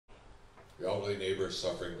Your elderly neighbor is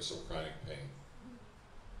suffering with some chronic pain.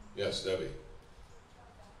 Yes, Debbie.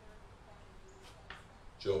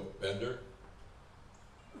 Joe Bender.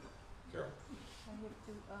 Carol. I have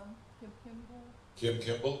to, Kim Kimball. Kim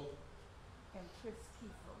Kimball. And Chris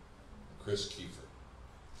Kiefer. Chris Kiefer.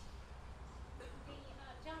 The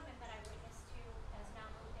gentleman that I witnessed to has now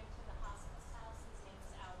moved into the hospice house. His name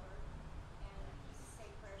is Albert, and please say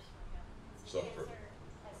prayers for him. His cancer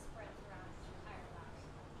has spread throughout his entire body.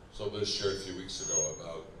 So Liz shared a few weeks ago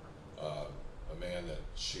about a man that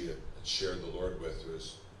she had shared the Lord with, who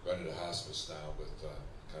is going to hospice now with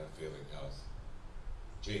kind of failing health.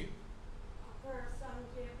 Jean. Her son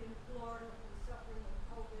Jack in Florida who's suffering with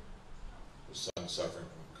COVID. The son suffering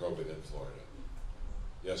from COVID in Florida.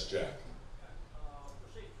 Yes, Jack. For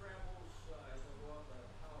safe travels, as I go on to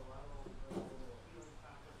Colorado, healing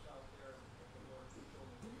conference out there, and the Lord can show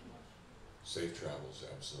me much. Safe travels,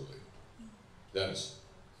 absolutely. Dennis.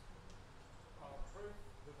 Pray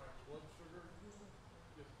that my blood sugar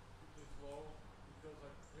is low because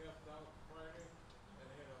I passed out Friday and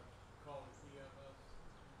had to call the EMS.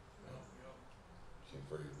 Looking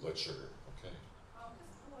for your blood sugar. Okay.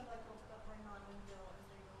 Just would like to lift up my mom and Bill as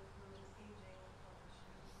they go through aging and health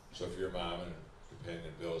issues. So for your mom and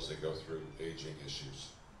companion Bill as they go through aging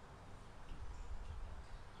issues.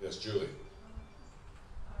 Yes, Julie.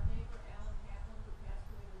 Our neighbor Alan Kaplan, who passed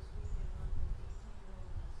away this weekend, on his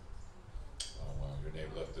 18-year-old and 16-year-old. Oh wow, your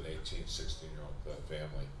name left an 18, 16-year-old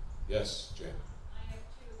family. Yes, Jan. I have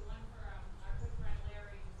two. One for our good friend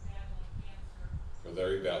Larry, who's battling cancer. For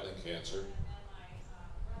Larry battling cancer. And then my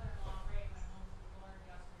brother-in-law Ray went home to the Lord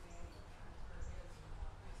yesterday for his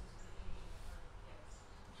sister Jean and her kids.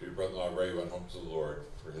 So your brother-in-law Ray went home to the Lord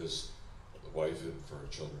for his the wife and for her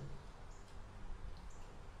children.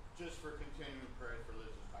 Just for continuing to pray for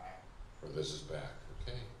Liz's back. For Liz's back.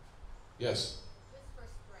 Okay. Yes. Just for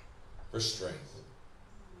strength. For strength.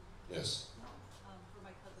 Yes. For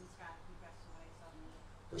my cousin Scott, who passed away suddenly.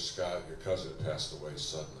 For Scott, your cousin passed away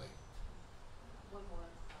suddenly. One more,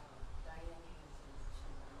 Diane Hanson,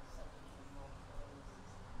 she's on the 17-year-old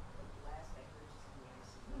the last I heard she's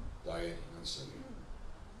in the ICU. Diane Hanson.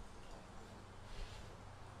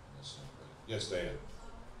 Yes, Diane.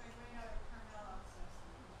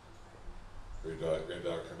 Your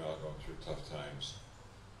granddaughter Carmel going through tough times.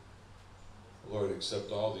 Lord,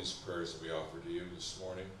 accept all these prayers that we offer to you this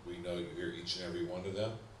morning. We know you hear each and every one of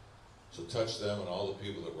them. So touch them and all the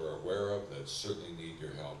people that we're aware of that certainly need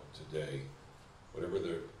your help today. Whatever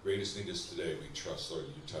their greatest need is today, we trust, Lord,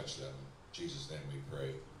 that you touch them. In Jesus' name we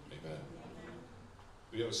pray. Amen.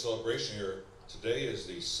 We have a celebration here. Today is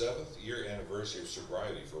the 7th year anniversary of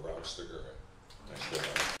sobriety for Rob Stigger. Thanks very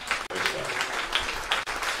much. Praise God.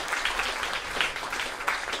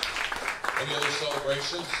 Any other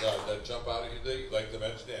celebrations that jump out at you that you'd like to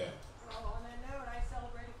mention, Dan? Oh, on that note, I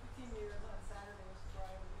celebrated 15 years on Saturday of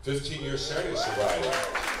sobriety. 15 years Saturday sobriety.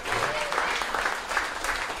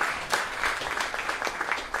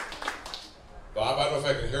 Bob, I don't know if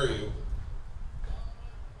I can hear you.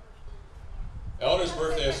 Eleanor's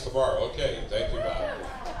birthday is tomorrow. Okay, thank you, Bob.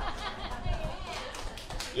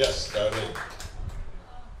 Yes, Darlene.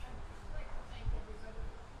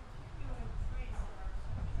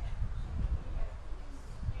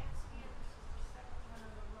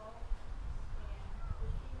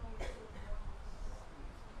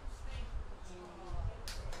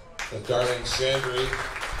 Darlene Sandry,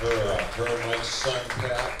 her and Mike's son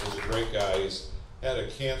Pat is a great guy. He's had a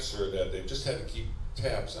cancer that they just had to keep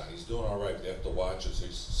tabs on. He's doing all right. They have to watch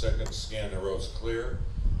his second scan arose clear,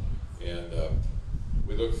 and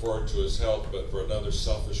we look forward to his health. But for another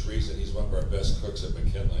selfish reason, he's one of our best cooks at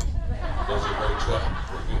McKinley. He does a great job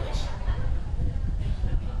for us.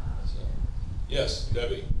 So, yes,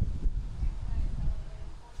 Debbie.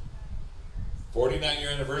 49-year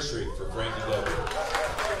anniversary for Frank and Debbie.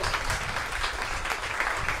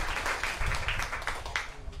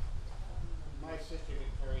 My sister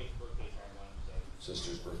Victoria's birthday's on Wednesday.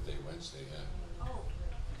 Sister's birthday Wednesday, yeah. Oh,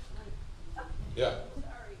 Yeah.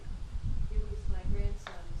 sorry. It was my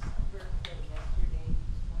grandson's birthday yesterday,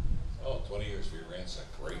 20 years old. Oh, 20 years for your grandson.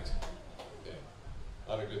 Great. Yeah. A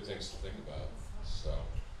lot of good things to think about.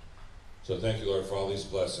 So thank you, Lord, for all these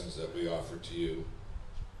blessings that we offer to you.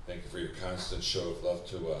 Thank you for your constant show of love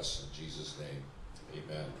to us. In Jesus' name,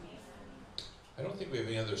 amen. I don't think we have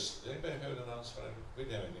any others. Anybody have an announcement? We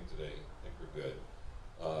didn't have anything today. I think we're good.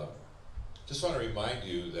 Just want to remind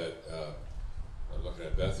you that, I'm looking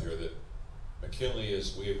at Beth here, that McKinley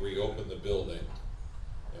we have reopened the building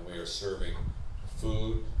and we are serving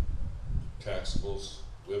food, taxables,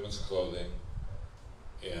 women's clothing,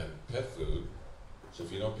 and pet food So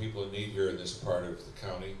if you know people in need here in this part of the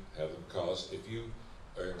county, have them call us. If you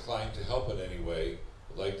are inclined to help in any way,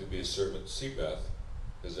 would like to be a servant to CBETH,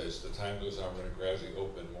 because as the time goes on, we're going to gradually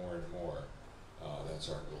open more and more. That's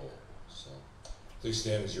our goal. So please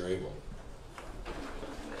stand as you're able.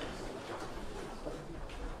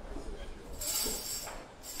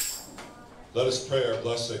 Let us pray our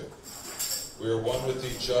blessing. We are one with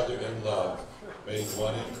each other in love, made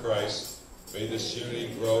one in Christ. May this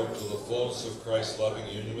unity grow to the fullness of Christ's loving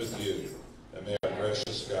union with you. And may our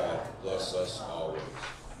gracious God bless us always.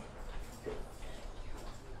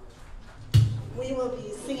 We will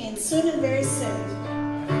be singing soon and very soon.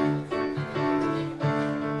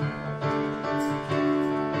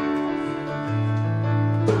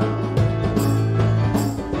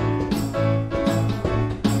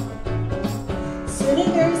 Soon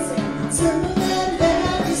and very soon, soon and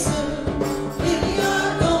very soon, we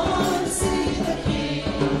are going to see the King.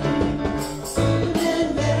 Soon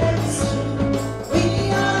and very soon, we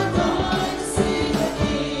are going to see the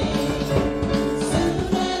King.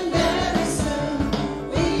 Soon and very soon,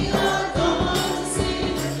 we are going to see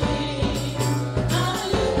the King.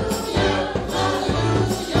 Hallelujah,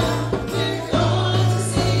 hallelujah, we're going to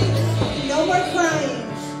see the King. No more crying,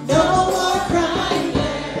 no more crying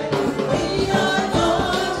there. We are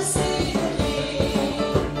going to see the King.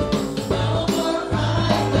 No more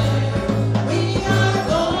crying there. We are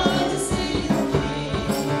going to see the King.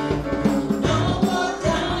 No more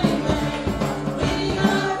dying there. We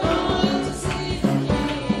are going to see the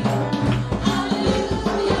King.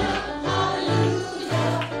 Hallelujah,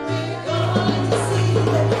 hallelujah, we're going to see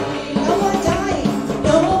the King. No more dying,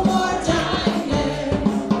 no more dying there.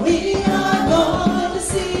 We are going to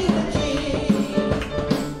see the King.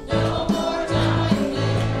 No more dying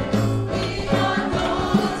there. We are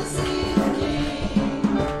going to see the King.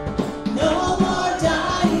 No more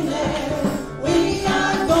dying there. We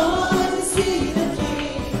are going to see the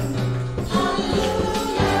King.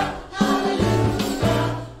 Hallelujah, hallelujah,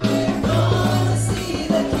 we're going to see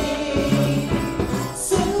the King.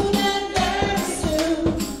 Soon and very soon,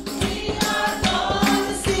 we are going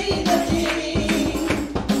to see the King.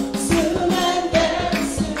 Soon and very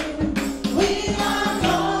soon, we are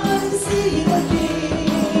going to see the King.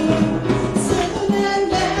 Soon and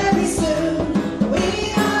very soon, we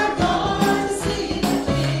are going to see the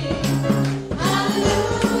King.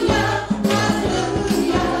 Hallelujah,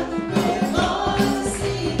 hallelujah, we're going to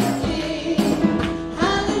see the King.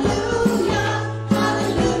 Hallelujah,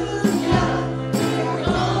 hallelujah, we're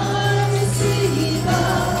going to see the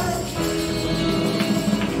King.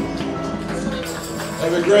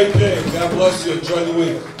 Have a great day. God bless you. Enjoy the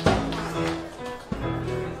week.